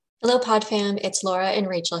Hello, PodFam. It's Laura and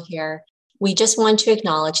Rachel here. We just want to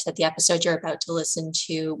acknowledge that the episode you're about to listen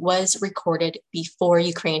to was recorded before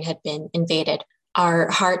Ukraine had been invaded.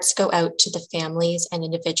 Our hearts go out to the families and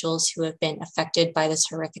individuals who have been affected by this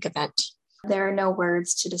horrific event. There are no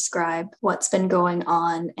words to describe what's been going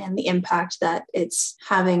on and the impact that it's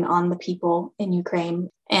having on the people in Ukraine.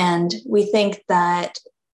 And we think that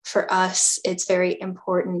for us, it's very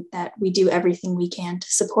important that we do everything we can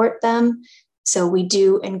to support them. So we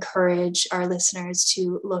do encourage our listeners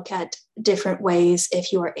to look at different ways,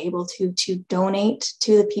 if you are able to donate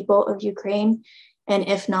to the people of Ukraine. And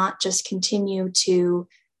if not, just continue to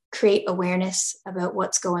create awareness about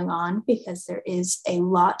what's going on, because there is a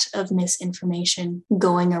lot of misinformation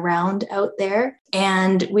going around out there.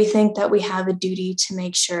 And we think that we have a duty to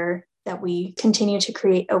make sure that we continue to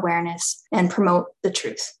create awareness and promote the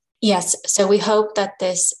truth. Yes, so we hope that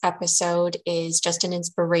this episode is just an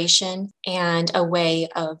inspiration and a way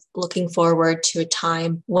of looking forward to a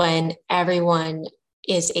time when everyone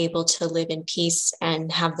is able to live in peace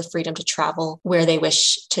and have the freedom to travel where they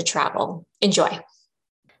wish to travel. Enjoy.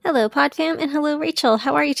 Hello, PodFam, and hello, Rachel.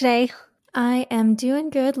 How are you today? I am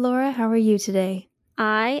doing good, Laura. How are you today?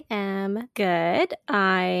 I am good.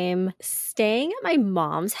 I'm staying at my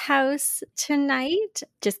mom's house tonight,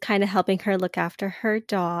 just kind of helping her look after her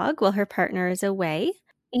dog while her partner is away.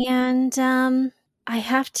 And I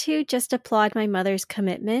have to just applaud my mother's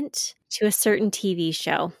commitment to a certain TV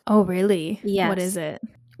show. Oh, really? Yes. What is it?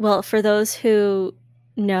 Well, for those who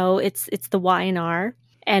know, it's the Y&R.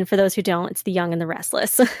 And for those who don't, it's The Young and the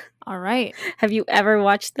Restless. All right. Have you ever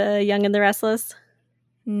watched The Young and the Restless?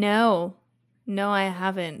 No, I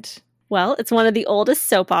haven't. Well, it's one of the oldest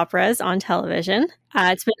soap operas on television.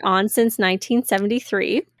 It's been on since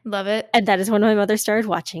 1973. Love it. And that is when my mother started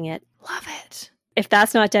watching it. Love it. If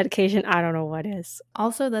that's not dedication, I don't know what is.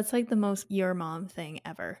 Also, that's like the most your mom thing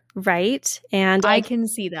ever. Right? And I can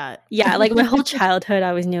see that. Yeah, like my whole childhood, I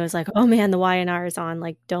always knew, it was like, oh man, the Y&R is on.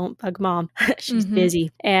 Like, don't bug mom. She's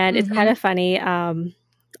busy. And it's kind of funny.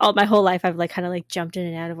 My whole life, I've kind of jumped in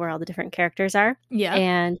and out of where all the different characters are. Yeah.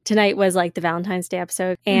 And tonight was the Valentine's Day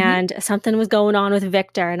episode, and something was going on with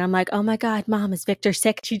Victor. And I'm like, oh my God, Mom, is Victor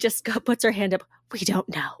sick? She just puts her hand up. We don't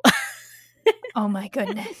know. Oh my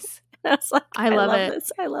goodness. I was like, I love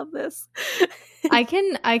it. I love this. I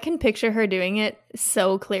can picture her doing it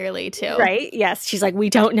so clearly too. Right? Yes. She's like, we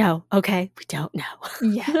don't know. Okay. We don't know.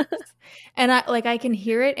 Yes. And I can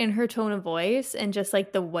hear it in her tone of voice and just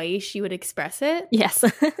the way she would express it. Yes.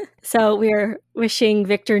 So we're wishing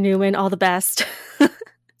Victor Newman all the best.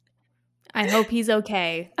 I hope he's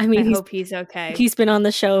okay. I mean, I hope he's okay. He's been on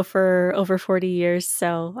the show for over 40 years,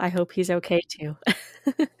 so I hope he's okay too.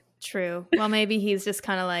 True. Well, maybe he's just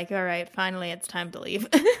kind of all right, finally it's time to leave.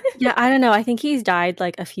 Yeah, I don't know. I think he's died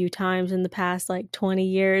a few times in the past 20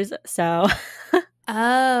 years, so...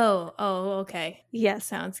 Oh, okay. Yes.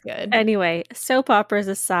 Sounds good. Anyway, soap operas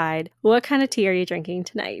aside, what kind of tea are you drinking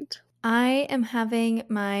tonight? I am having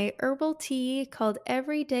my herbal tea called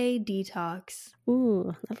Everyday Detox.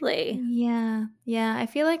 Ooh, lovely. Yeah. I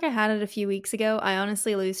feel like I had it a few weeks ago. I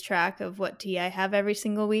honestly lose track of what tea I have every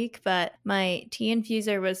single week, but my tea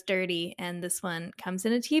infuser was dirty and this one comes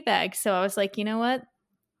in a tea bag. So I was like, you know what?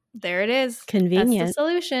 There it is. Convenient. That's the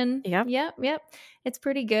solution. Yep. It's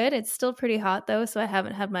pretty good. It's still pretty hot though, so I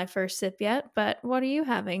haven't had my first sip yet. But what are you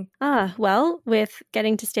having? Well, with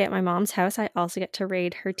getting to stay at my mom's house, I also get to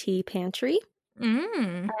raid her tea pantry.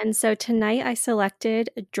 And so tonight I selected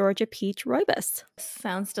Georgia Peach Rooibos.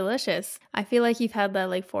 Sounds delicious. I feel like you've had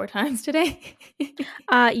that 4 times today.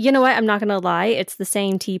 You know what? I'm not going to lie. It's the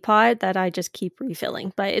same teapot that I just keep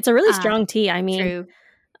refilling. But it's a really strong tea. I mean,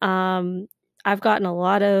 true. I've gotten a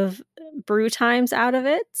lot of brew times out of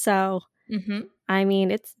it. So, I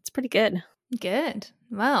mean, it's pretty good. Good.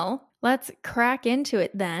 Well, let's crack into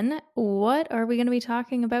it then. What are we going to be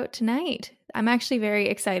talking about tonight? I'm actually very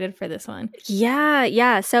excited for this one.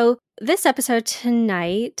 Yeah. So this episode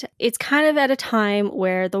tonight, it's kind of at a time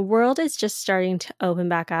where the world is just starting to open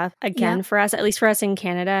back up again for us, at least for us in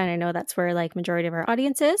Canada. And I know that's where majority of our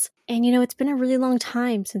audience is. And, it's been a really long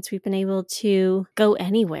time since we've been able to go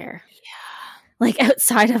anywhere. Yeah.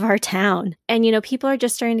 Outside of our town. And, people are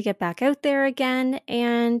just starting to get back out there again.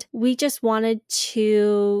 And we just wanted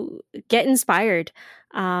to get inspired,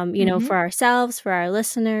 for ourselves, for our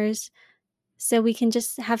listeners, so we can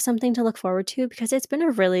just have something to look forward to, because it's been a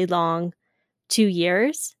really long 2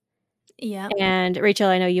 years. Yeah. And Rachel,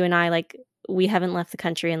 I know you and I, we haven't left the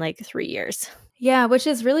country in 3 years. Yeah, which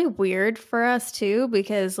is really weird for us too,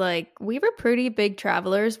 because we were pretty big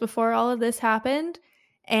travelers before all of this happened.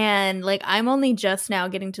 And like, I'm only just now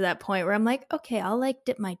getting to that point where I'm like, okay, I'll like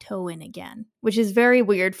dip my toe in again, which is very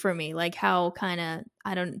weird for me. Like how kind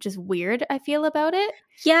of, just weird I feel about it.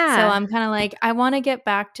 Yeah. So I'm kind of like, I want to get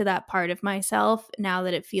back to that part of myself now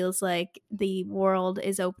that it feels like the world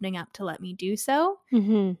is opening up to let me do so.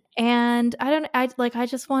 Mm-hmm. And I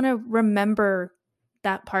just want to remember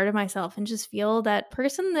that part of myself and just feel that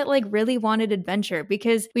person that like really wanted adventure,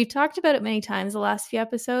 because we've talked about it many times the last few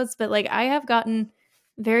episodes, but like I have gotten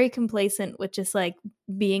very complacent with just like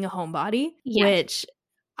being a homebody, which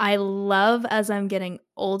I love as I'm getting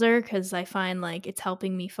older because I find like it's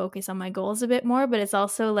helping me focus on my goals a bit more. But it's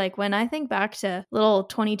also like when I think back to little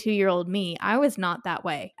 22-year-old me, I was not that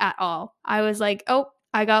way at all. I was like, oh,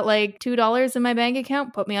 I got like $2 in my bank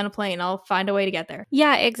account, put me on a plane. I'll find a way to get there.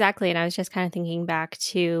 Yeah, exactly. And I was just kind of thinking back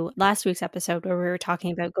to last week's episode where we were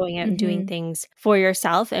talking about going out and doing things for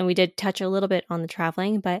yourself. And we did touch a little bit on the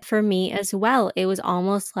traveling. But for me as well, it was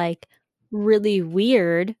almost like really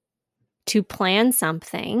weird to plan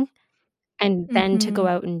something and then to go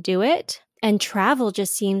out and do it. And travel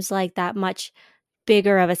just seems like that much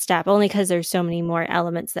bigger of a step, only because there's so many more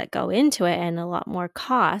elements that go into it and a lot more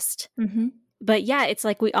cost. But yeah, it's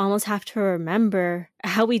like we almost have to remember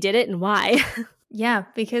how we did it and why. Yeah,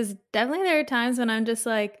 because definitely there are times when I'm just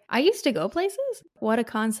like, I used to go places. What a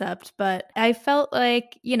concept. But I felt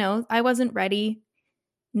like, I wasn't ready,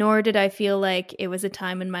 nor did I feel like it was a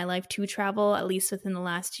time in my life to travel, at least within the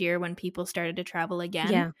last year when people started to travel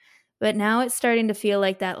again. Yeah. But now it's starting to feel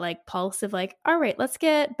like that like pulse of like, all right, let's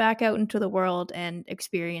get back out into the world and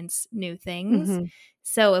experience new things.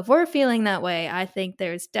 So if we're feeling that way, I think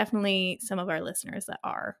there's definitely some of our listeners that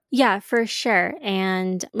are. Yeah, for sure.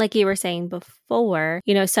 And like you were saying before,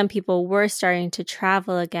 some people were starting to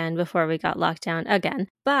travel again before we got locked down again.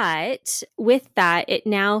 But with that, it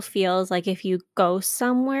now feels like if you go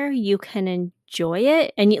somewhere, you can enjoy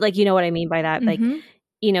it. And you know what I mean by that? Like,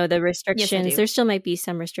 the restrictions, Yes, there still might be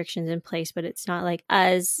some restrictions in place, but it's not like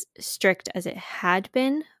as strict as it had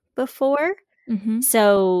been before.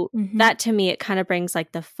 So that to me, it kind of brings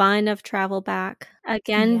like the fun of travel back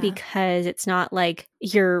again, because it's not like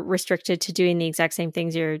you're restricted to doing the exact same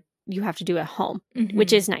things you have to do at home,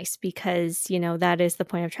 which is nice because, that is the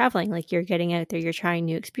point of traveling. Like you're getting out there, you're trying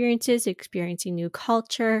new experiences, experiencing new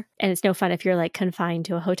culture, and it's no fun if you're like confined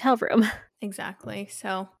to a hotel room. Exactly.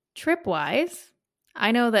 So trip-wise,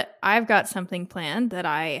 I know that I've got something planned that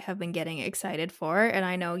I have been getting excited for, and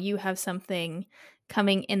I know you have something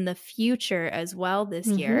coming in the future as well this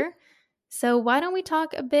year. So why don't we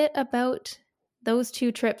talk a bit about those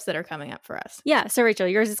two trips that are coming up for us? Yeah. So Rachel,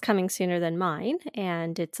 yours is coming sooner than mine,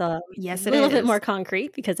 and it's a it little is. bit more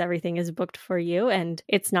concrete because everything is booked for you and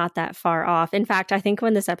it's not that far off. In fact, I think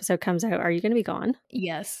when this episode comes out, are you going to be gone?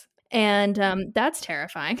 Yes. And that's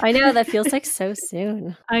terrifying. I know, that feels like so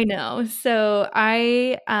soon. I know. So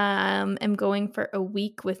I am going for a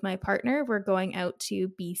week with my partner. We're going out to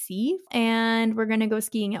BC and we're going to go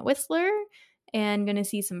skiing at Whistler and going to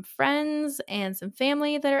see some friends and some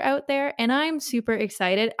family that are out there. And I'm super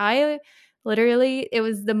excited. It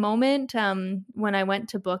was the moment when I went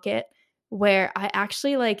to book it where I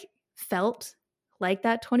actually like felt like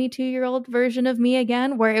that 22-year-old version of me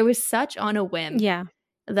again, where it was such on a whim. Yeah.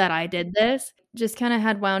 That I did this. Just kind of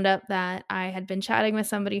had wound up that I had been chatting with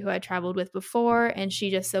somebody who I traveled with before, and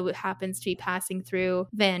she just so happens to be passing through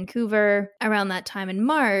Vancouver around that time in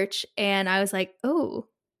March. And I was like, oh,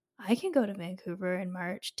 I can go to Vancouver in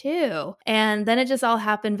March too. And then it just all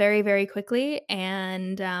happened very, very quickly.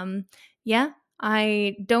 And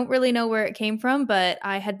I don't really know where it came from, but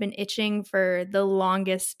I had been itching for the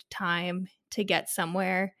longest time to get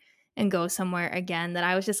somewhere and go somewhere again, that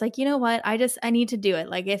I was just like, you know what? I need to do it.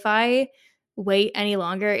 Like if I wait any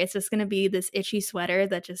longer, it's just going to be this itchy sweater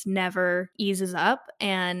that just never eases up.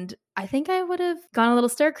 And I think I would have gone a little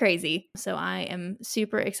stir crazy. So I am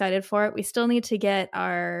super excited for it. We still need to get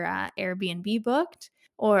our Airbnb booked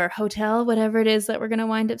or hotel, whatever it is that we're going to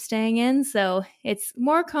wind up staying in. So it's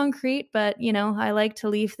more concrete, but I like to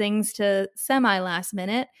leave things to semi last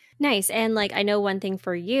minute. Nice. And like, I know one thing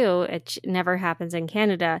for you, it never happens in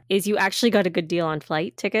Canada, is you actually got a good deal on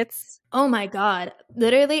flight tickets. Oh my God.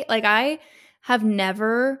 Literally, like I have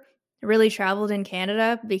never really traveled in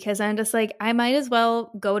Canada because I'm just like, I might as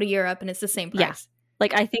well go to Europe and it's the same price. Yeah.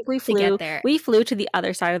 Like I think we flew to the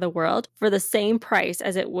other side of the world for the same price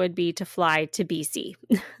as it would be to fly to BC.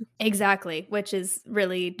 Exactly, which is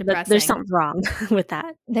really depressing. There's something wrong with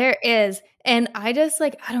that. There is. And I just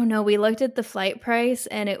I don't know, we looked at the flight price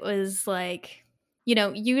and it was like,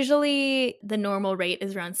 usually the normal rate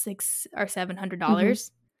is around $600 or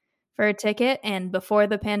 $700 for a ticket, and before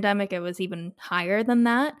the pandemic it was even higher than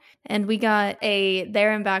that, and we got a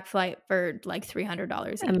there and back flight for like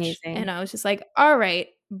 $300 each. Amazing. And I was just like, all right,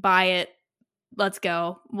 buy it, let's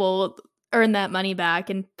go, we'll earn that money back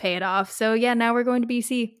and pay it off. So yeah, now we're going to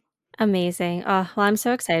BC. Amazing. Oh, well, I'm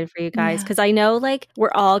so excited for you guys Yeah. because I know like we're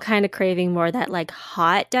all kind of craving more that like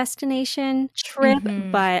hot destination trip,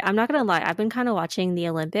 but I'm not gonna lie, I've been kind of watching the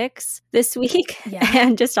Olympics this week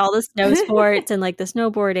and just all the snow sports and like the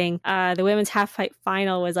snowboarding. The women's half pipe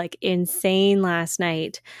final was like insane last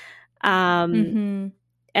night. And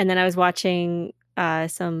then I was watching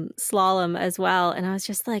some slalom as well, and I was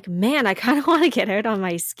just like, man, I kind of want to get out on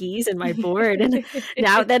my skis and my board. And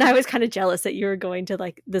now then I was kind of jealous that you were going to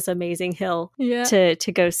like this amazing hill to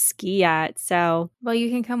go ski at. So well,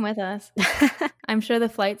 you can come with us. I'm sure the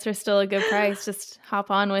flights are still a good price. Just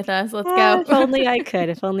hop on with us. Let's go. If only I could.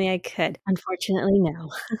 If only I could. Unfortunately,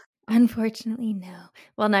 no. Unfortunately, no.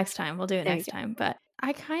 Well, next time. We'll do it next time. But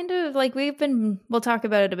I kind of like we'll talk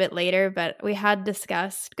about it a bit later, but we had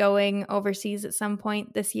discussed going overseas at some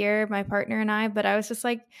point this year, my partner and I, but I was just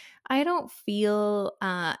like, I don't feel,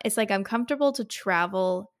 it's like I'm comfortable to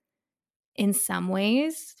travel in some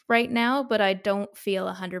ways right now, but I don't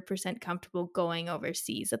feel 100% comfortable going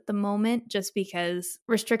overseas at the moment just because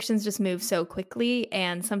restrictions just move so quickly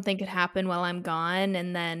and something could happen while I'm gone.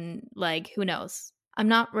 And then like, who knows? I'm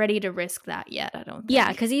not ready to risk that yet, I don't think.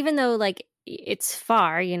 Yeah, because even though like it's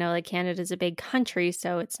far, you know, like Canada's a big country,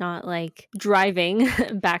 so it's not like driving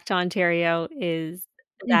back to Ontario is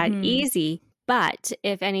that easy. But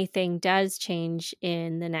if anything does change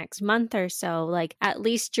in the next month or so, like at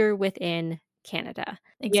least you're within Canada.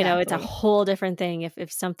 Exactly. You know, it's a whole different thing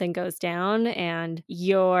if something goes down and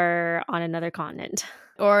you're on another continent.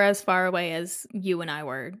 Or as far away as you and I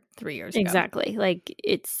were 3 years ago. Exactly. Like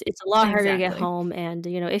it's a lot harder to get home. And,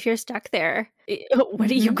 you know, if you're stuck there,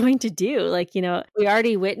 what are you going to do? Like, you know, we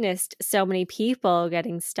already witnessed so many people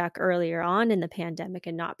getting stuck earlier on in the pandemic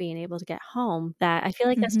and not being able to get home that I feel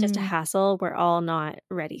like that's just a hassle we're all not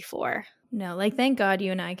ready for. No, like thank God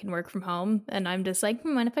you and I can work from home. And I'm just like,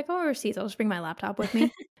 when if I go overseas, I'll just bring my laptop with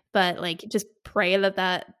me. But like just pray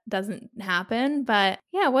that doesn't happen. But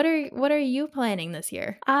yeah, what are you planning this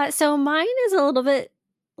year? So mine is a little bit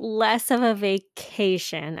less of a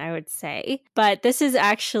vacation, I would say. But this is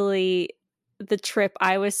actually the trip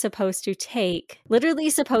I was supposed to take,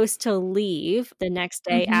 literally supposed to leave the next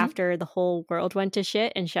day after the whole world went to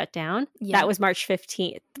shit and shut down. Yeah. That was March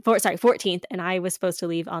 14th, and I was supposed to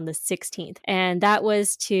leave on the 16th. And that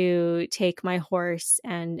was to take my horse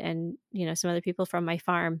and you know, some other people from my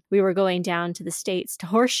farm. We were going down to the States to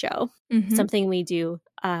horse show, something we do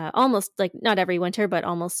almost like not every winter, but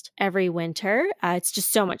almost every winter. It's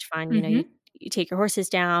just so much fun. You know, you take your horses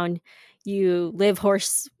down, you live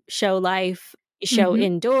horse show life, you show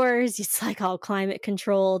indoors, it's like all climate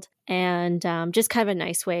controlled, and just kind of a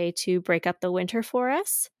nice way to break up the winter for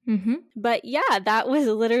us. But yeah, that was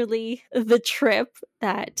literally the trip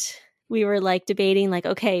that we were like debating, like,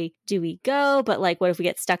 okay, do we go? But like, what if we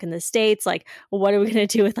get stuck in the States? Like, what are we going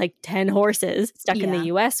to do with like 10 horses stuck in the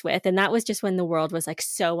US with? And that was just when the world was like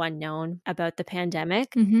so unknown about the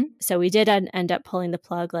pandemic. So we did end up pulling the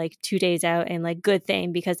plug like 2 days out, and like good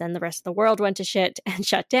thing, because then the rest of the world went to shit and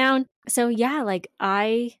shut down. So yeah, like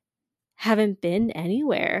I haven't been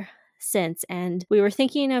anywhere since, and we were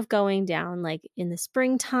thinking of going down like in the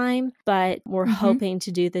springtime, but we're hoping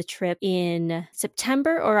to do the trip in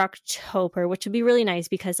September or October, which would be really nice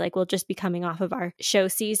because like we'll just be coming off of our show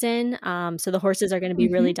season, so the horses are going to be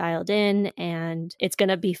really dialed in, and it's going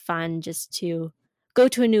to be fun just to go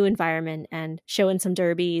to a new environment and show in some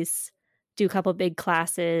derbies, do a couple big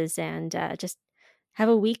classes, and just have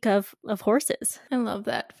a week of horses. I love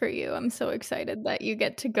that for you. I'm so excited that you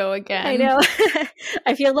get to go again. I know.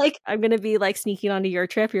 I feel like I'm going to be like sneaking onto your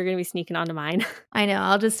trip. You're going to be sneaking onto mine. I know.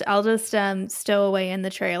 I'll just stow away in the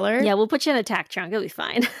trailer. Yeah, we'll put you in a tack trunk. It'll be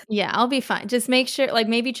fine. Yeah, I'll be fine. Just make sure, like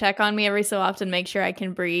maybe check on me every so often, make sure I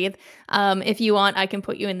can breathe. If you want, I can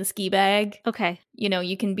put you in the ski bag. Okay. You know,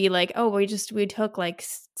 you can be like, oh, we took like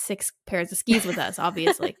 6 pairs of skis with us,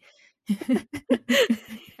 obviously.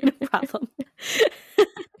 No problem.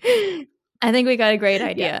 I think we got a great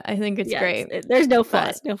idea. Yeah. I think it's great. There's no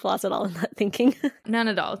flaws. No flaws at all in that thinking. None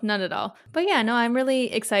at all. But yeah, no, I'm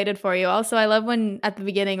really excited for you. Also, I love when at the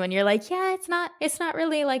beginning when you're like, yeah, it's not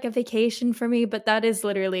really like a vacation for me, but that is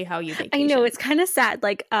literally how you vacation. I know, it's kind of sad.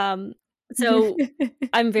 Like, so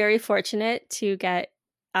I'm very fortunate to get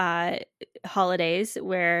holidays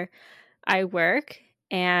where I work,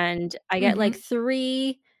 and I get like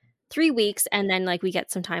 3 weeks, and then like we get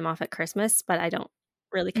some time off at Christmas, but I don't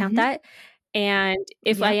really count that. And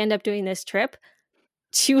if I end up doing this trip,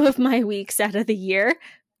 2 of my weeks out of the year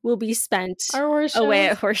will be spent Our horse away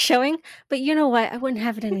shows. at horse showing. But you know what? I wouldn't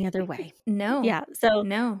have it any other way. No. Yeah. So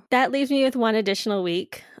No. that leaves me with 1 additional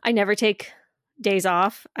week. I never take days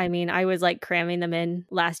off. I mean, I was like cramming them in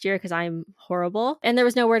last year because I'm horrible and there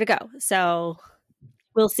was nowhere to go. So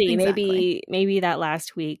we'll see. Exactly. Maybe that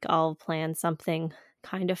last week I'll plan something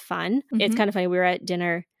kind of fun. It's Mhm. kind of funny. We were at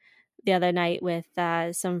dinner the other night with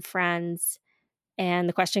some friends, and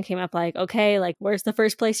the question came up like, okay, like, where's the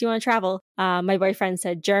first place you want to travel? My boyfriend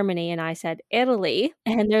said Germany, and I said Italy.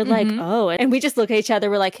 And they're like, Mhm. oh. And we just look at each other.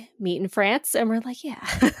 We're like, meet in France? And we're like, yeah.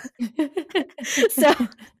 So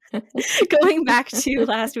going back to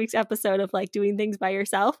last week's episode of like doing things by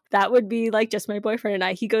yourself, that would be like just my boyfriend and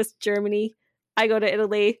I. He goes to Germany, I go to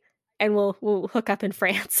Italy, and we'll hook up in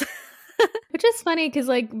France. Which is funny because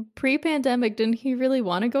like pre-pandemic, didn't he really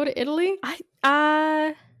want to go to Italy?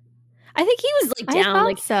 I think he was like I down, thought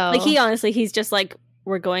like so. like he honestly, he's just like,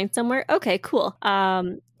 we're going somewhere. Okay, cool.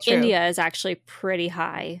 True. India is actually pretty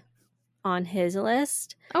high on his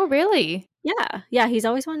list. Oh, really? Yeah, he's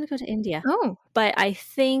always wanted to go to India. Oh, But I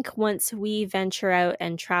think once we venture out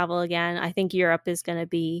and travel again, I think Europe is going to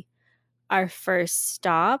be our first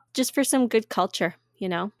stop, just for some good culture. You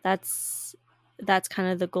know, that's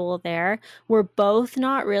kind of the goal there. We're both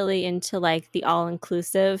not really into like the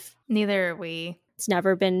all-inclusive. neither are we. It's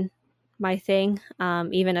never been my thing,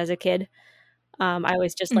 even as a kid. I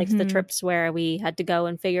always just liked the Mhm. trips where we had to go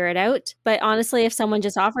and figure it out. But honestly, if someone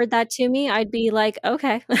just offered that to me, I'd be like,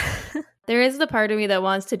 okay. There is the part of me that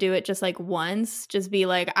wants to do it just like once, just be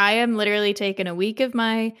like, I am literally taking a week of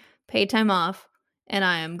my paid time off and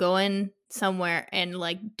I am going somewhere and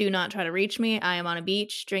like do not try to reach me. I am on a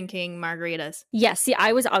beach drinking margaritas. Yeah, see,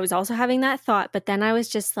 I was also having that thought, but then I was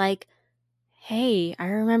just like, hey, I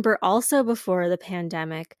remember also before the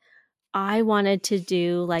pandemic, I wanted to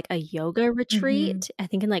do like a yoga retreat, I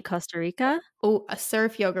think in like Costa Rica. Oh, a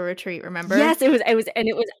surf yoga retreat, remember? Yes, it was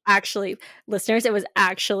actually, listeners, it was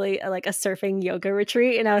actually like a surfing yoga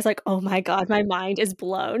retreat. And I was like, oh my God, my mind is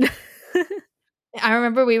blown. I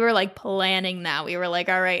remember we were like planning that. We were like,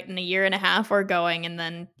 all right, in a year and a half we're going. And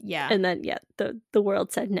then, yeah. And then, yeah, the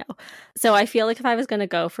world said no. So I feel like if I was going to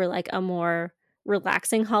go for like a more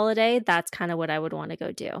relaxing holiday, that's kind of what I would want to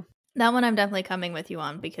go do. That one I'm definitely coming with you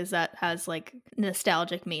on because that has like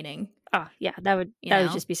nostalgic meaning. Oh, yeah, that would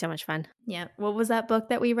just be so much fun. Yeah. What was that book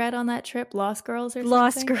that we read on that trip? Lost Girls or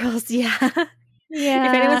Lost something? Girls, yeah. Yeah.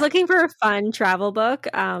 If anyone's looking for a fun travel book,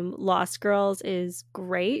 Lost Girls is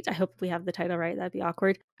great. I hope we have the title right. That'd be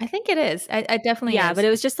awkward. I think it is. I definitely Yeah, is. but it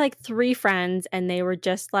was just like 3 friends and they were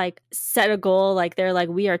just like set a goal. Like they're like,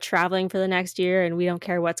 we are traveling for the next year and we don't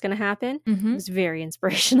care what's going to happen. It was very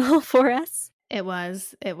inspirational for us. It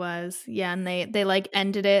was. Yeah, and they like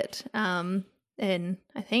ended it in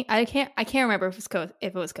I think I can't remember if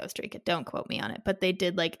it was Costa Rica. Don't quote me on it, but they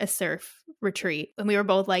did like a surf retreat and we were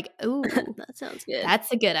both like, "Ooh, That sounds good.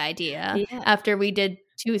 that's a good idea." Yeah. After we did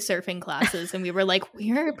 2 surfing classes and we were like,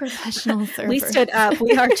 "We're professional surfers." We stood up.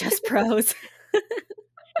 We are just pros.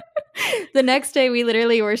 The next day we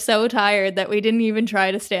literally were so tired that we didn't even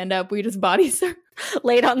try to stand up. We just body surfed.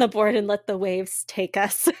 Laid on the board and let the waves take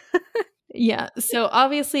us. Yeah. So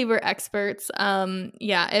obviously we're experts.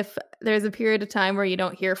 Yeah, if there's a period of time where you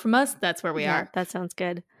don't hear from us, that's where we are. That sounds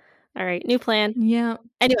good. All right, new plan. Yeah.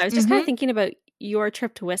 Anyway, I was just kind of thinking about your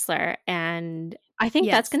trip to Whistler, and I think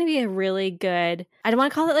that's going to be a really good, I don't want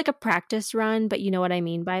to call it like a practice run, but you know what I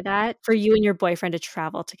mean by that, for you and your boyfriend to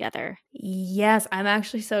travel together. Yes, I'm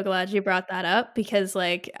actually so glad you brought that up because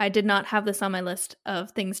like I did not have this on my list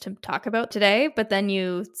of things to talk about today, but then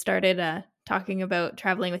you started talking about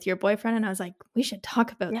traveling with your boyfriend and I was like, we should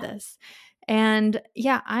talk about this. And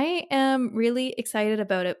yeah, I am really excited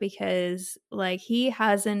about it because like he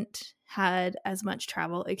hasn't had as much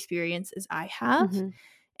travel experience as I have.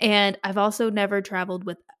 And I've also never traveled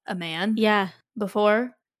with a man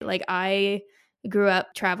before. Like I grew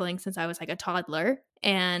up traveling since I was like a toddler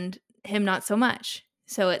and him not so much.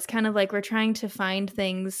 So it's kind of like we're trying to find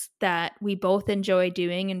things that we both enjoy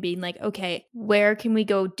doing and being like, okay, where can we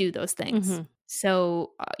go do those things?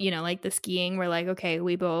 So, like the skiing, we're like, okay,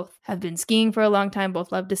 we both have been skiing for a long time,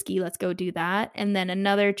 both love to ski. Let's go do that. And then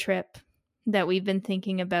another trip that we've been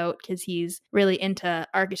thinking about because he's really into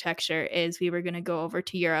architecture is we were going to go over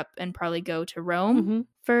to Europe and probably go to Rome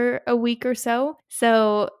for a week or so.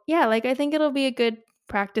 So, yeah, like I think it'll be a good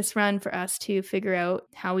practice run for us to figure out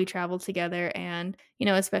how we travel together and,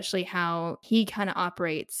 especially how he kind of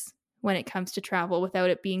operates when it comes to travel without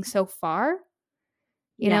it being so far.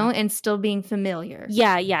 And still being familiar.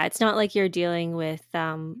 Yeah. It's not like you're dealing with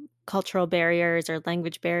cultural barriers or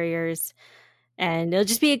language barriers. And it'll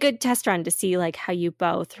just be a good test run to see like how you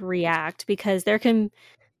both react, because there can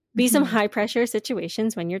be some high pressure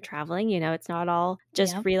situations when you're traveling. You know, it's not all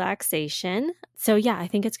just relaxation. So yeah, I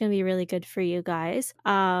think it's going to be really good for you guys.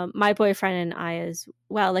 My boyfriend and I as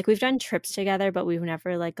well, like we've done trips together, but we've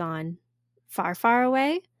never like gone far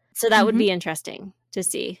away. So that would be interesting to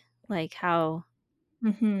see like how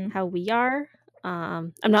we are.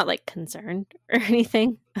 I'm not like concerned or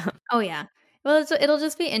anything. Oh yeah. Well, it'll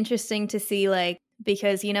just be interesting to see, like,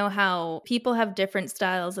 because you know how people have different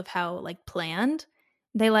styles of how like planned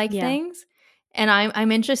they like things, and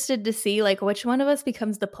I'm interested to see like which one of us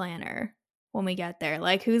becomes the planner when we get there.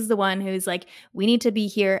 Like, who's the one who's like, we need to be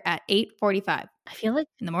here at 8:45. I feel like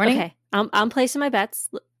in the morning. Okay, I'm placing my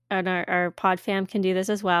bets, and our pod fam can do this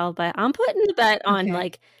as well. But I'm putting the bet on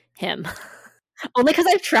like him. Only because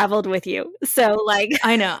I've traveled with you. So, like...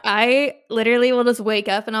 I know. I literally will just wake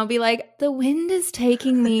up and I'll be like, the wind is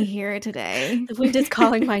taking me here today. The wind is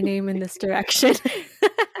calling my name in this direction.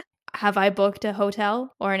 Have I booked a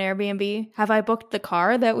hotel or an Airbnb? Have I booked the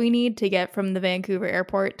car that we need to get from the Vancouver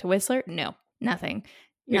airport to Whistler? No, nothing.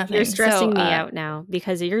 You're stressing me out now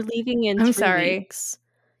because you're leaving in 3 weeks.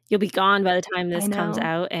 You'll be gone by the time this comes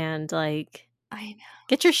out, and like... I know.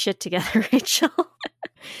 Get your shit together, Rachel.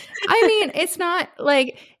 I mean, it's not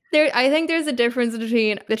like I think there's a difference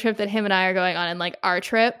between the trip that him and I are going on and like our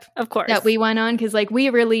trip, of course, that we went on, because like we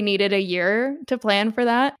really needed a year to plan for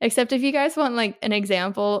that. Except if you guys want like an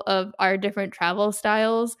example of our different travel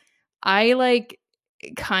styles, I like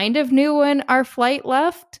kind of knew when our flight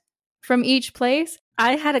left from each place.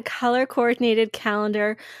 I had a color coordinated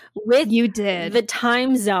calendar with the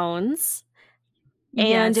time zones,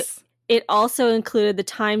 and it also included the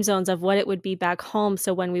time zones of what it would be back home.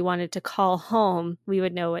 So when we wanted to call home, we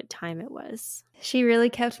would know what time it was. She really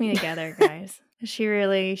kept me together, guys. She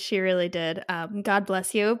really did. God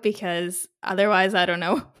bless you, because otherwise I don't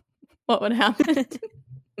know what would happen.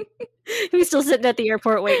 We're still sitting at the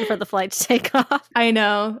airport waiting for the flight to take off. I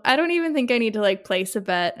know. I don't even think I need to like place a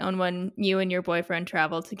bet on when you and your boyfriend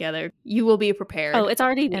travel together. You will be prepared. Oh, it's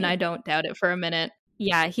already... And I don't doubt it for a minute.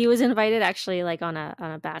 Yeah, he was invited actually like on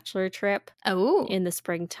a bachelor trip in the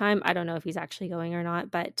springtime. I don't know if he's actually going or not,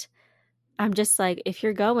 but I'm just like, if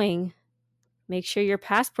you're going, make sure your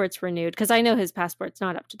passport's renewed, because I know his passport's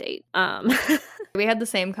not up to date. We had the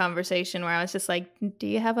same conversation where I was just like,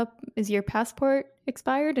 is your passport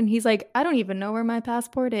expired? And he's like, I don't even know where my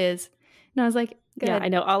passport is. And I was like, good. Yeah, I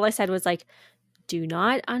know. All I said was like, do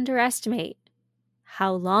not underestimate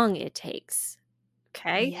how long it takes.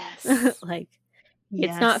 Okay? Yes. Like,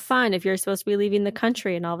 it's not fun if you're supposed to be leaving the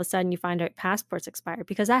country and all of a sudden you find out passport's expired,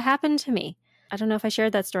 because that happened to me. I don't know if I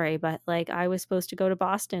shared that story, but like I was supposed to go to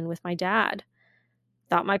Boston with my dad.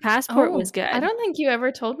 Thought my passport was good. I don't think you ever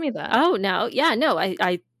told me that. Oh, no. Yeah, no.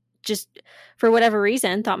 I just, for whatever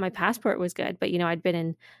reason, thought my passport was good. But, you know, I'd been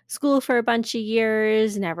in school for a bunch of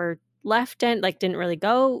years, never left it, like didn't really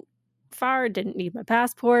go far, didn't need my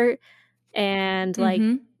passport. And like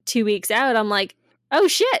 2 weeks out, I'm like, oh,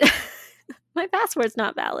 shit. My passport's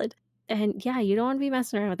not valid. And yeah, you don't want to be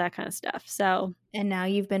messing around with that kind of stuff. So, and now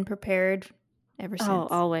you've been prepared ever since. Oh,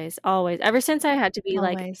 always. Ever since I had to be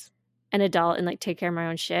like an adult and like take care of my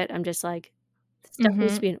own shit, I'm just like, stuff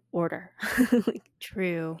needs to be in order. Like,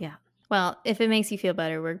 true. Yeah. Well, if it makes you feel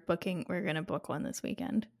better, we're going to book one this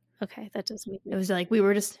weekend. Okay. That does make me... It was like, we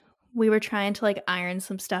were trying to like iron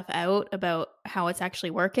some stuff out about how it's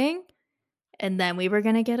actually working. And then we were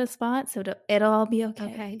going to get a spot, so it'll all be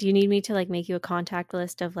okay. Okay. Do you need me to like make you a contact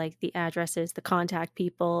list of like the addresses, the contact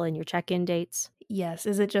people, and your check-in dates? Yes.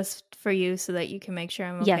 Is it just for you so that you can make sure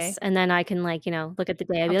I'm okay? Yes. And then I can like, you know, look at the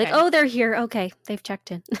day and be like, oh, they're here. Okay. They've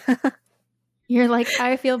checked in. You're like,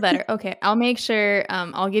 I feel better. Okay. I'll make sure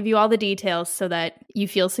I'll give you all the details so that you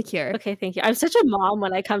feel secure. Okay. Thank you. I'm such a mom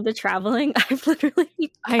when I come to traveling. I've literally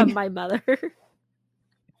become my mother.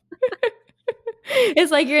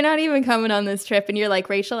 It's like, you're not even coming on this trip and you're like,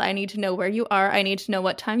 Rachel, I need to know where you are. I need to know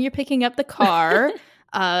what time you're picking up the car.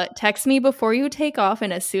 Text me before you take off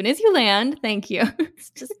and as soon as you land. Thank you.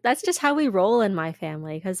 That's just how we roll in my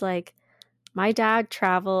family, because like my dad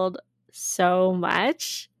traveled so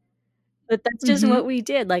much, but that's just what we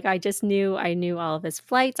did. Like I knew all of his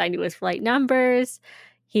flights. I knew his flight numbers.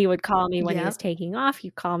 He would call me when he was taking off.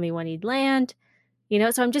 He'd call me when he'd land. You know,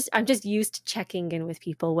 so I'm just used to checking in with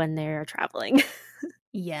people when they're traveling.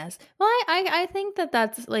 Yes. Well, I think that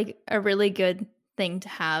that's like a really good thing to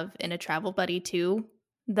have in a travel buddy too,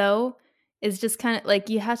 though, is just kind of like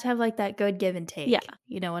you have to have like that good give and take. Yeah.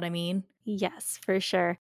 You know what I mean? Yes, for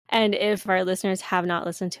sure. And if our listeners have not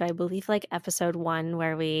listened to, I believe like episode 1,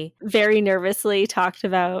 where we very nervously talked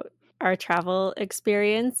about our travel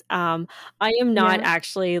experience. I am not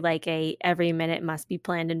actually like a every minute must be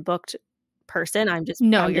planned and booked person. I'm just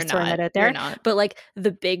throwing that out there. You're not. But like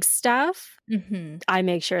the big stuff, Mm-hmm. I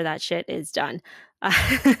make sure that shit is done.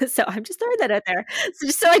 So I'm just throwing that out there, so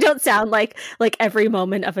just so I don't sound like every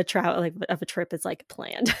moment of a travel, like of a trip, is like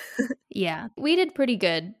planned. Yeah, we did pretty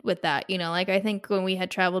good with that. Like I think when we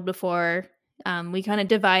had traveled before, we kind of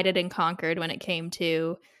divided and conquered when it came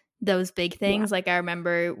to those big things. Like I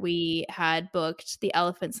remember we had booked the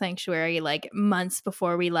elephant sanctuary like months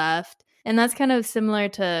before we left, and that's kind of similar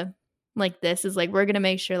to like this is like we're gonna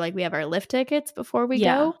make sure like we have our lift tickets before we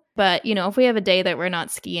go. But if we have a day that we're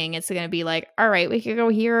not skiing, it's gonna be like, all right, we could go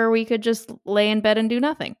here or we could just lay in bed and do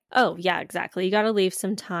nothing. Oh yeah, exactly. You got to leave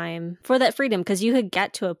some time for that freedom, because you could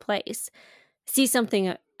get to a place, see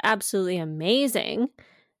something absolutely amazing,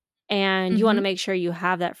 and you want to make sure you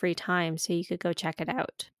have that free time so you could go check it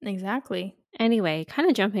out. Exactly. Anyway, kind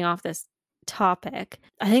of jumping off this topic,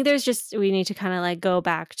 I think we need to kind of like go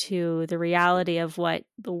back to the reality of what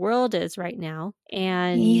the world is right now.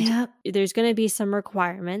 And there's going to be some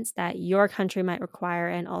requirements that your country might require,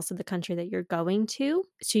 and also the country that you're going to.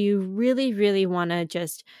 So you really, really want to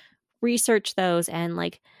just research those. And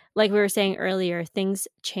like we were saying earlier, things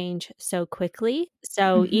change so quickly.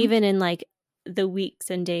 So even in like the weeks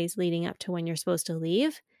and days leading up to when you're supposed to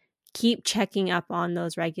leave, keep checking up on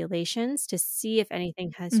those regulations to see if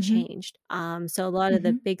anything has changed. So a lot of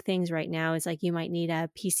the big things right now is like you might need a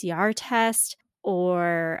PCR test,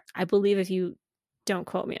 or I believe, if you don't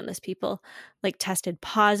quote me on this, people like tested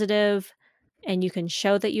positive, and you can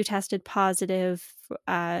show that you tested positive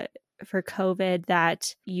for COVID,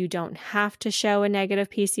 that you don't have to show a negative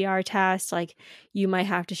PCR test. Like you might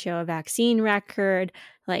have to show a vaccine record.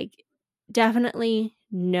 Like definitely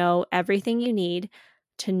know everything you need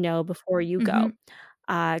to know before you go.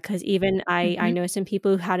 Because even I know some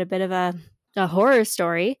people who had a bit of a horror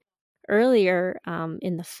story earlier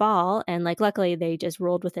in the fall, and like luckily they just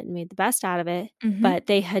rolled with it and made the best out of it. But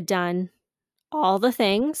they had done all the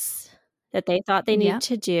things that they thought they needed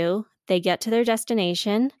to do. They get to their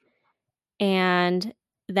destination, and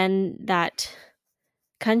then that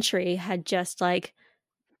country had just like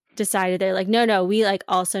decided, they're like, no, we like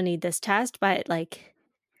also need this test, but like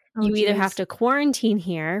you either have to quarantine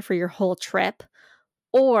here for your whole trip,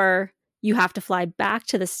 or you have to fly back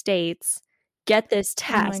to the States, get this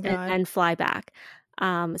test, and then fly back.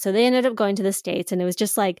 So they ended up going to the States, and it was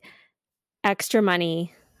just like extra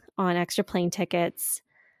money on extra plane tickets.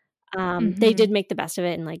 They did make the best of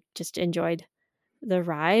it and like just enjoyed the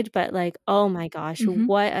ride, but like, oh my gosh,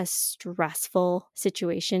 what a stressful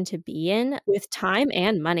situation to be in with time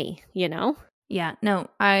and money, Yeah, no,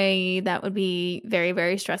 that would be very,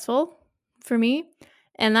 very stressful for me.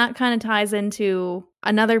 And that kind of ties into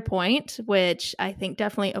another point, which I think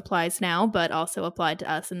definitely applies now, but also applied to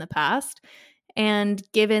us in the past. And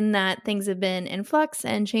given that things have been in flux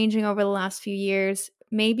and changing over the last few years,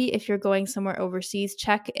 maybe if you're going somewhere overseas,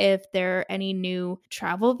 check if there are any new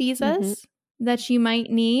travel visas that you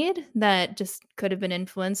might need that just could have been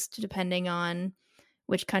influenced depending on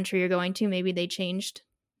which country you're going to. Maybe they changed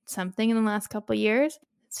something in the last couple of years.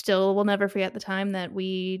 Still, we'll never forget the time that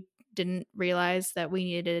we didn't realize that we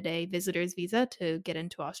needed a visitor's visa to get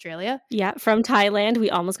into Australia. Yeah, from Thailand.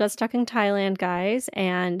 We almost got stuck in Thailand, guys.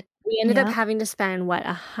 And we ended up having to spend, what,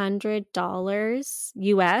 $100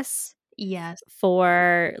 US? Yes.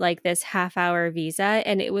 For like this half-hour visa.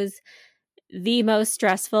 And it was the most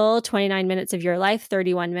stressful 29 minutes of your life,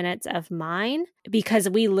 31 minutes of mine, because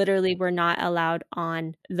we literally were not allowed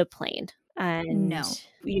on the plane. And,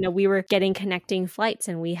 we were getting connecting flights,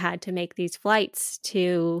 and we had to make these flights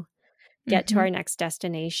to get to our next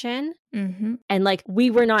destination. And like,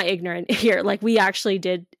 we were not ignorant here. Like, we actually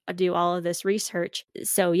did do all of this research.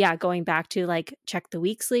 So yeah, going back to like, check the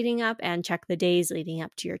weeks leading up and check the days leading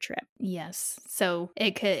up to your trip. Yes. So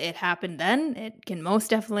it happened then. It can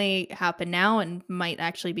most definitely happen now, and might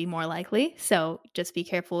actually be more likely. So just be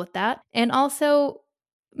careful with that. And also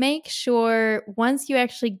make sure once you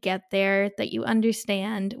actually get there that you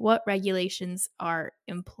understand what regulations are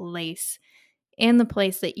in place in the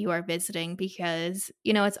place that you are visiting, because,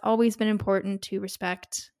 it's always been important to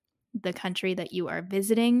respect the country that you are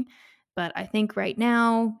visiting. But I think right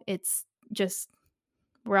now it's just,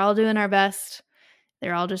 we're all doing our best.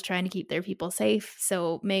 They're all just trying to keep their people safe.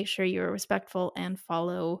 So make sure you're respectful and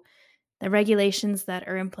follow the regulations that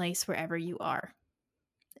are in place wherever you are.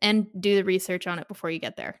 And do the research on it before you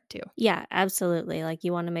get there too. Yeah, absolutely. Like,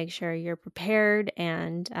 you want to make sure you're prepared,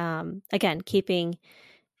 and again, keeping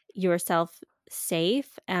yourself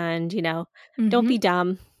safe, and don't be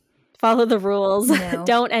dumb. Follow the rules. No.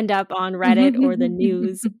 Don't end up on Reddit or the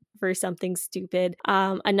news for something stupid.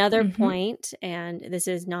 Another point, and this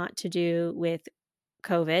is not to do with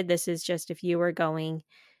COVID, this is just if you were going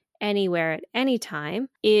anywhere at any time,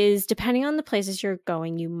 is depending on the places you're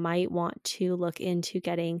going, you might want to look into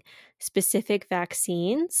getting specific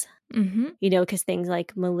vaccines, because things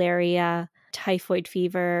like malaria, typhoid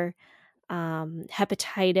fever,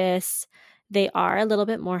 hepatitis, they are a little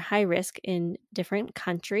bit more high risk in different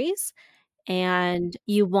countries, and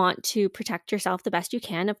you want to protect yourself the best you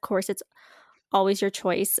can. Of course, it's always your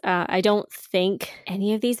choice. I don't think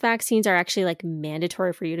any of these vaccines are actually like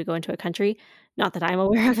mandatory for you to go into a country. Not that I'm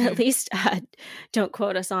aware of, at least. Don't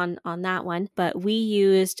quote us on that one. But we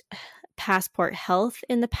used Passport Health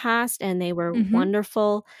in the past, and they were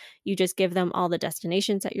wonderful. You just give them all the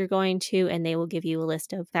destinations that you're going to, and they will give you a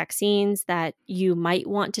list of vaccines that you might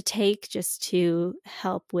want to take just to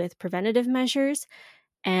help with preventative measures.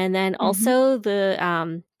 And then also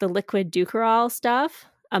the liquid Dukoral stuff.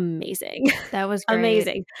 Amazing. That was great.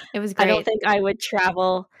 Amazing. It was great. I don't think I would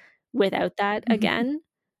travel without that again.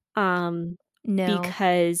 No.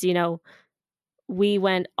 Because, we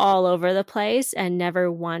went all over the place and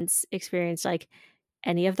never once experienced like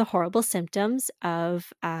any of the horrible symptoms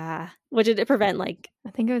of what did it prevent? Like, I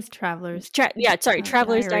think it was traveler's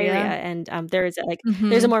traveler's diarrhea. And there's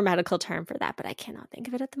there's a more medical term for that, but I cannot think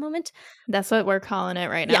of it at the moment. That's what we're calling it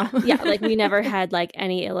right now. Yeah. Like we never had like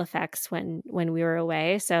any ill effects when we were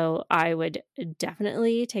away. So I would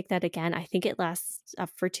definitely take that again. I think it lasts up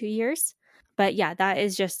for 2 years. But yeah, that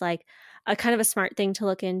is just like a kind of a smart thing to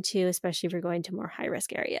look into, especially if you're going to more high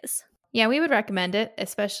risk areas. Yeah, we would recommend it,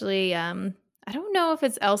 especially I don't know if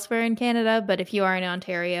it's elsewhere in Canada, but if you are in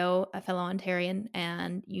Ontario, a fellow Ontarian,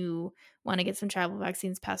 and you want to get some travel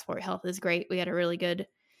vaccines, Passport Health is great. We had a really good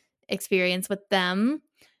experience with them.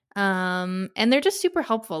 And they're just super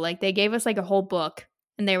helpful. Like they gave us like a whole book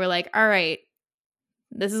and they were like, all right,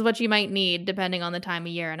 this is what you might need depending on the time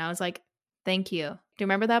of year. And I was like, thank you. Do you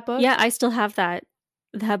remember that book? Yeah, I still have that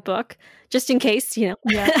book just in case, Yeah.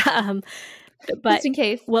 But just in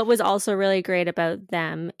case. What was also really great about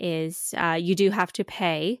them is you do have to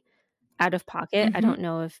pay out of pocket. I don't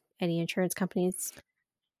know if any insurance companies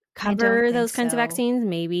cover those kinds of vaccines.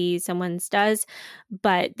 Maybe someone's does,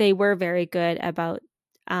 but they were very good about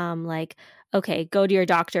like, okay, go to your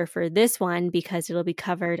doctor for this one because it'll be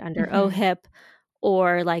covered under OHIP,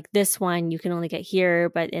 or like this one you can only get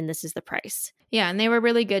here, and this is the price. Yeah, and they were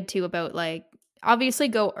really good too about like, obviously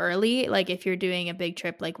go early. Like if you're doing a big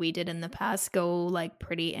trip like we did in the past, go like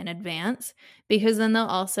pretty in advance, because then they'll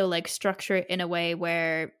also like structure it in a way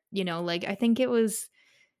where, like I think it was,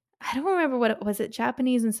 I don't remember what it was,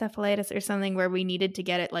 Japanese encephalitis or something, where we needed to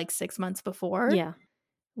get it like 6 months before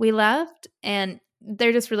we left. And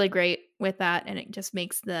they're just really great with that. And it just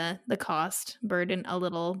makes the cost burden a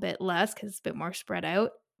little bit less because it's a bit more spread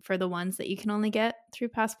out for the ones that you can only get through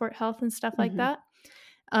Passport Health and stuff like that.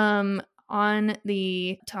 On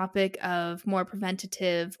the topic of more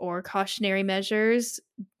preventative or cautionary measures,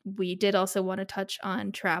 we did also want to touch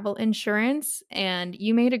on travel insurance. And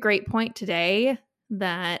you made a great point today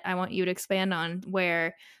that I want you to expand on,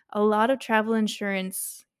 where a lot of travel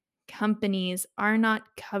insurance companies are not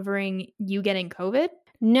covering you getting COVID.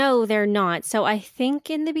 No, they're not. So I think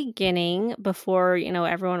in the beginning, before,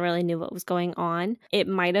 everyone really knew what was going on, it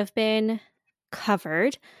might have been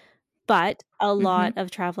covered. But a lot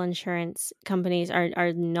of travel insurance companies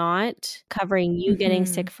are not covering you getting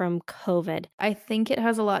sick from COVID. I think it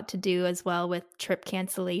has a lot to do as well with trip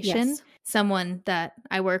cancellation. Yes. Someone that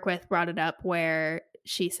I work with brought it up where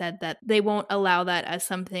she said that they won't allow that as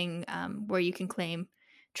something where you can claim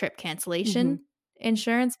trip cancellation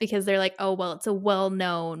insurance, because they're like, oh, well, it's a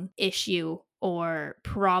well-known issue or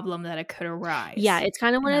problem that it could arise. Yeah, it's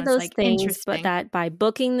kind of one of those things, but that by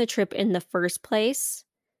booking the trip in the first place,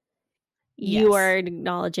 you are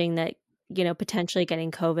acknowledging that, potentially getting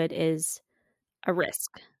COVID is a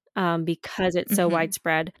risk because it's so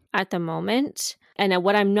widespread at the moment. And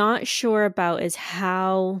what I'm not sure about is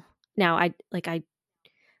how now I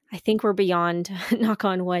think we're beyond, knock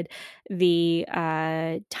on wood, the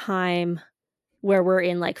time where we're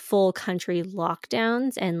in like full country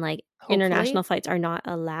lockdowns and like international flights are not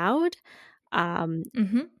allowed.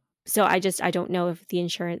 So I don't know if the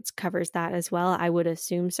insurance covers that as well. I would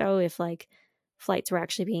assume so if like flights were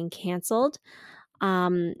actually being canceled.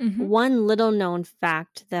 One little known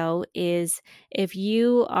fact though is if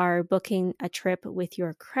you are booking a trip with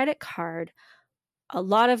your credit card, a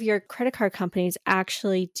lot of your credit card companies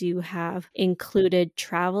actually do have included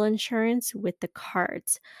travel insurance with the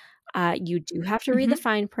cards. You do have to read the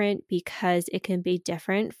fine print because it can be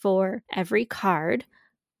different for every card,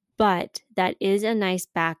 but that is a nice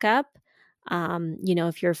backup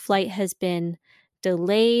If your flight has been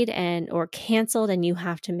delayed or canceled and you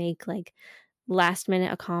have to make like last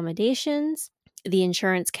minute accommodations, the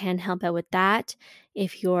insurance can help out with that.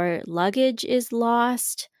 If your luggage is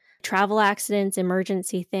lost, travel accidents,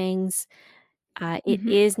 emergency things, it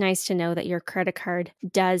is nice to know that your credit card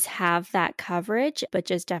does have that coverage, but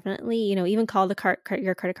just definitely, even call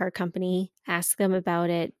your credit card company, ask them about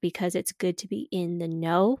it, because it's good to be in the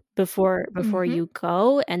know before you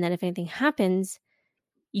go. And then if anything happens,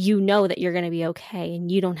 you know that you're going to be okay and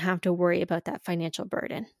you don't have to worry about that financial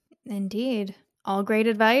burden. Indeed. All great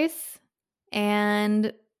advice.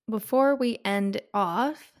 And before we end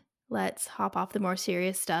off, let's hop off the more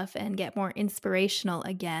serious stuff and get more inspirational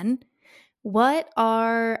again.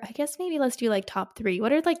 I guess maybe let's do like top 3.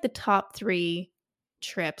 What are like the top 3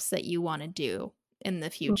 trips that you want to do in the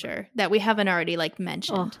future that we haven't already like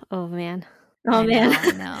mentioned? Oh man.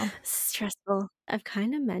 I know. Stressful. I've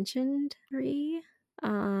kind of mentioned 3.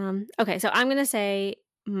 Okay, so I'm gonna say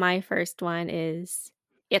my first one is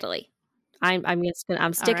Italy. I'm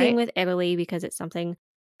sticking with Italy because it's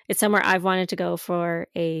somewhere I've wanted to go for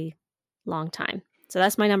a long time. So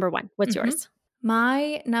that's my number 1. What's yours?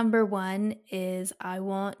 My number 1 is I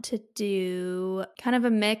want to do kind of a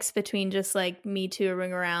mix between just like me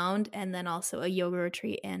touring around and then also a yoga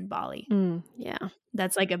retreat in Bali. Yeah.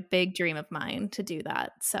 That's like a big dream of mine to do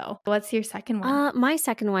that. So what's your second one? My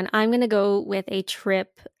second one, I'm going to go with a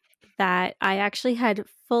trip that I actually had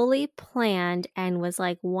fully planned and was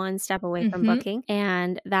like one step away from booking.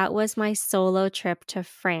 And that was my solo trip to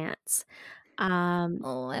France. I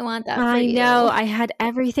want that for I you. know. I had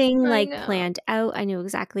everything planned out. I knew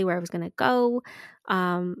exactly where I was going to go.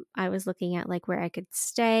 I was looking at like where I could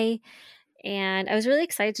stay. And I was really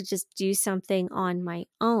excited to just do something on my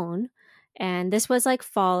own. And this was like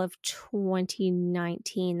fall of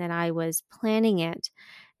 2019 that I was planning it.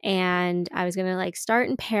 And I was going to like start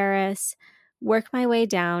in Paris, work my way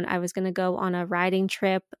down. I was going to go on a riding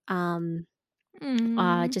trip just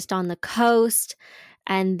on the coast,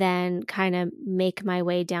 and then kind of make my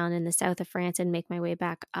way down in the south of France and make my way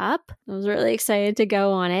back up. I was really excited to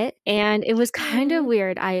go on it. And it was kind of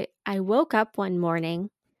weird. I woke up one morning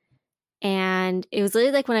and it was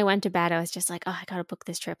literally like when I went to bed, I was just like, oh, I got to book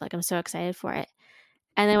this trip. Like, I'm so excited for it.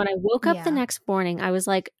 And then when I woke up the next morning, I was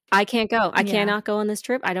like, I can't go. I cannot go on this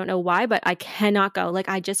trip. I don't know why, but I cannot go. Like,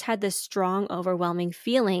 I just had this strong, overwhelming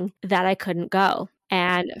feeling that I couldn't go.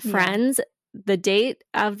 And friends, the date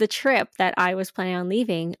of the trip that I was planning on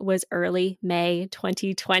leaving was early May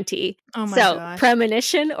 2020. Oh my gosh.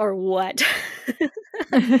 Premonition or what?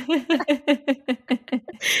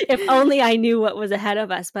 If only I knew what was ahead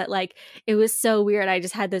of us. But like, it was so weird. I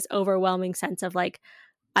just had this overwhelming sense of like,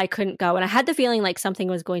 I couldn't go. And I had the feeling like something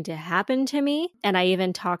was going to happen to me. And I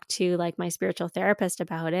even talked to like my spiritual therapist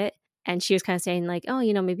about it. And she was kind of saying like, oh,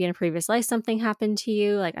 maybe in a previous life something happened to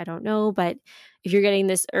you. Like, I don't know. But if you're getting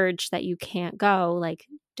this urge that you can't go, like,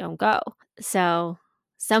 don't go. So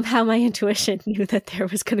somehow my intuition knew that there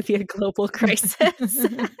was going to be a global crisis.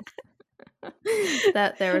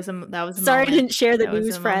 that was a Sorry, moment. I didn't share the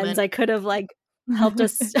news, friends. Moment. I could have like helped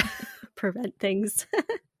us prevent things.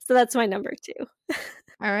 So that's my number 2.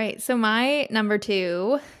 All right. So my number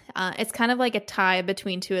 2, it's kind of like a tie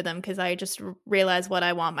between 2 of them because I just realized what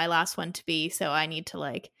I want my last one to be. So I need to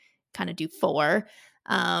like kind of do 4.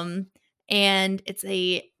 And it's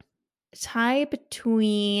a tie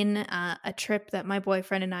between a trip that my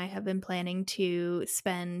boyfriend and I have been planning to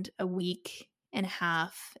spend a week and a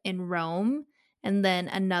half in Rome and then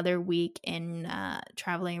another week in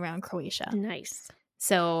traveling around Croatia. Nice.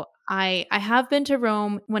 So I have been to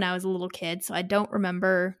Rome when I was a little kid, so I don't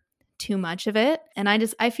remember too much of it. And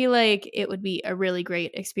I feel like it would be a really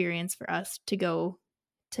great experience for us to go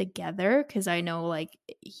together because I know like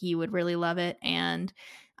he would really love it. And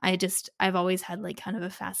I've always had like kind of a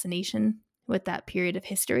fascination with that period of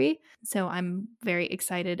history. So I'm very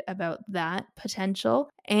excited about that potential.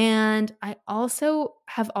 And I also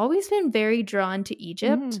have always been very drawn to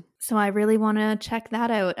Egypt. So I really want to check that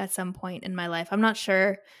out at some point in my life. I'm not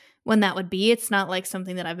sure when that would be. It's not like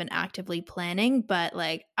something that I've been actively planning, but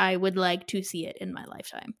like I would like to see it in my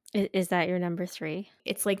lifetime. Is that your number 3?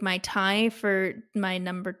 It's like my tie for my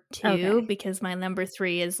number 2 because my number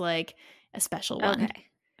 3 is like a special one.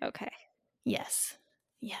 Okay. Yes.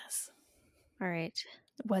 All right.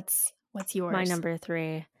 What's yours? My number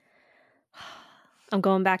 3. I'm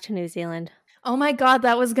going back to New Zealand. Oh my God,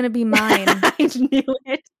 that was going to be mine. I knew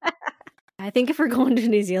it. I think if we're going to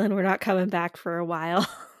New Zealand, we're not coming back for a while.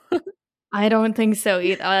 I don't think so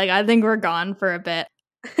either. Like, I think we're gone for a bit.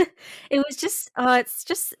 It was just,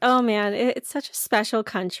 oh man, it's such a special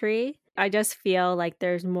country. I just feel like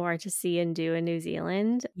there's more to see and do in New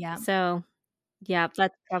Zealand. Yeah. So, yeah,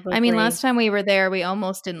 that's probably. I mean, last time we were there, we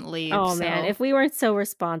almost didn't leave. Oh, man. If we weren't so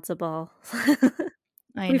responsible,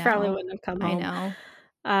 we probably wouldn't have come home. I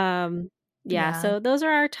know. Yeah, so those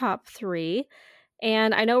are our top 3.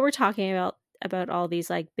 And I know we're talking about all these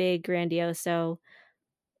like big grandiose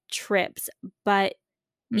trips, but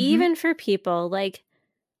even for people like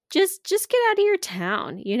just get out of your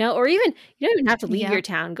town, or even you don't even have to leave your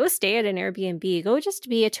town. Go stay at an Airbnb. Go just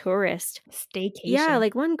be a tourist. Staycation. Yeah,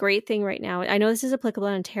 like one great thing right now. I know this is applicable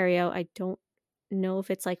in Ontario. I don't know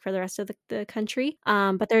if it's like for the rest of the country.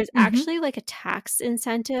 But there's actually like a tax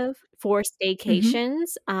incentive for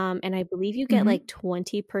staycations. And I believe you get like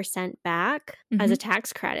 20% back as a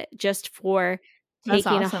tax credit just for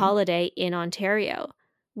taking a holiday in Ontario,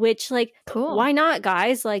 which like, cool. Why not,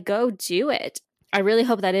 guys? Like, go do it. I really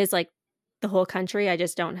hope that is like the whole country. I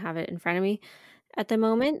just don't have it in front of me at the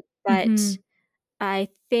moment. But I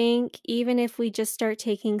think even if we just start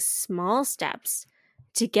taking small steps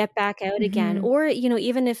to get back out again, or,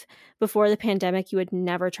 even if before the pandemic you had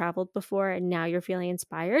never traveled before and now you're feeling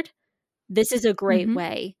inspired, this is a great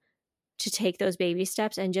way to take those baby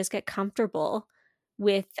steps and just get comfortable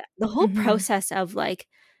with the whole process of like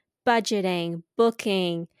budgeting,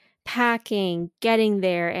 booking, packing, getting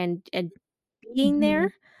there and being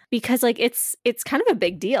there, because like it's kind of a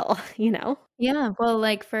big deal, Yeah, well,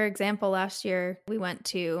 like for example, last year we went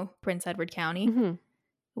to Prince Edward County,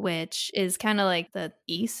 which is kind of like the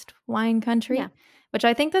East wine country, which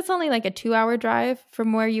I think that's only like a 2-hour drive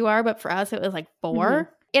from where you are, but for us it was like 4.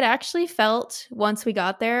 It actually felt once we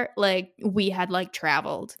got there like we had like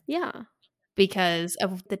traveled. Yeah. Because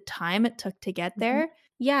of the time it took to get there.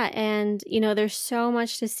 Yeah, and there's so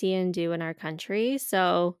much to see and do in our country,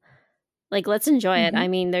 so like, let's enjoy it. I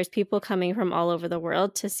mean, there's people coming from all over the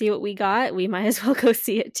world to see what we got. We might as well go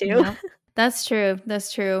see it too. Yep. That's true.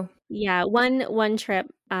 That's true. Yeah. One trip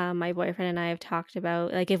my boyfriend and I have talked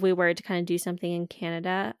about, like if we were to kind of do something in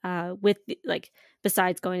Canada with like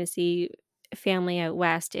besides going to see family out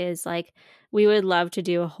west, is like we would love to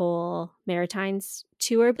do a whole Maritimes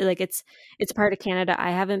tour. Like it's a part of Canada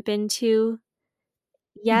I haven't been to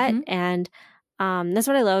yet. And that's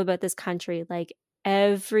what I love about this country. Like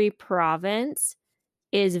every province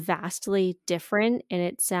is vastly different in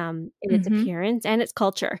its appearance and its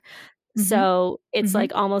culture. So it's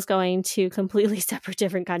like almost going to completely separate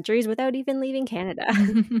different countries without even leaving Canada.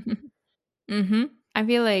 I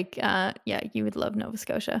feel like you would love Nova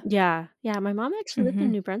Scotia. Yeah. My mom actually lived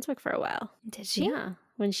in New Brunswick for a while. Did she? Yeah,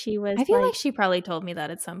 when she was I feel like she probably told me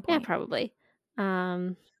that at some point. Yeah, probably.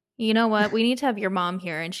 You know what? We need to have your mom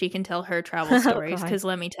here and she can tell her travel stories, because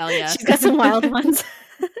let me tell you. She's got some wild ones.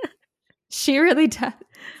 She really does.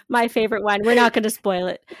 My favorite one, we're not going to spoil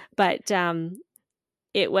it, but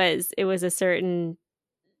it was a certain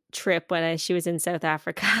trip when she was in South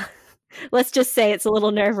Africa. Let's just say it's a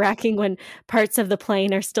little nerve-wracking when parts of the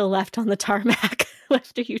plane are still left on the tarmac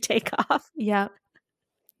after you take off. Yeah.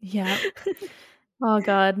 Oh,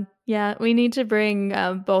 God. Yeah, we need to bring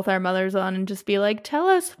both our mothers on and just be like, tell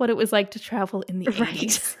us what it was like to travel in the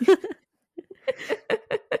 80s.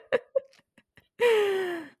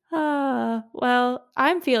 Well,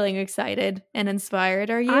 I'm feeling excited and inspired.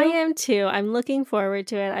 Are you? I am too. I'm looking forward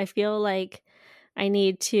to it. I feel like I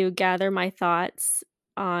need to gather my thoughts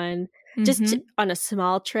on just on a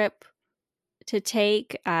small trip to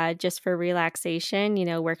take just for relaxation,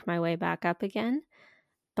 work my way back up again.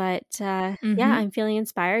 But yeah, I'm feeling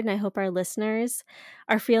inspired, and I hope our listeners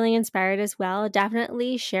are feeling inspired as well.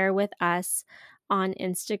 Definitely share with us on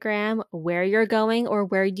Instagram where you're going or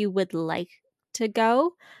where you would like to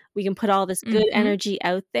go. We can put all this good energy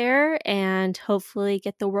out there and hopefully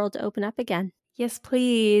get the world to open up again. Yes,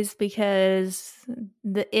 please, because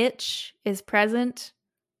the itch is present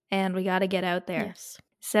and we got to get out there. Yes.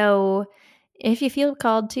 So if you feel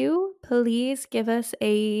called to, please give us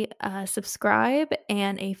a subscribe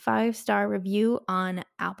and a 5-star review on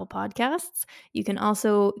Apple Podcasts. You can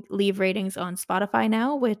also leave ratings on Spotify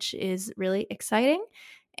now, which is really exciting.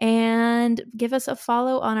 And give us a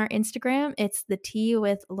follow on our Instagram. It's The Tea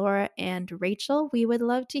with Laura and Rachel. We would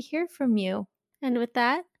love to hear from you. And with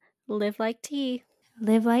that, live like tea.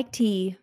 Live like tea.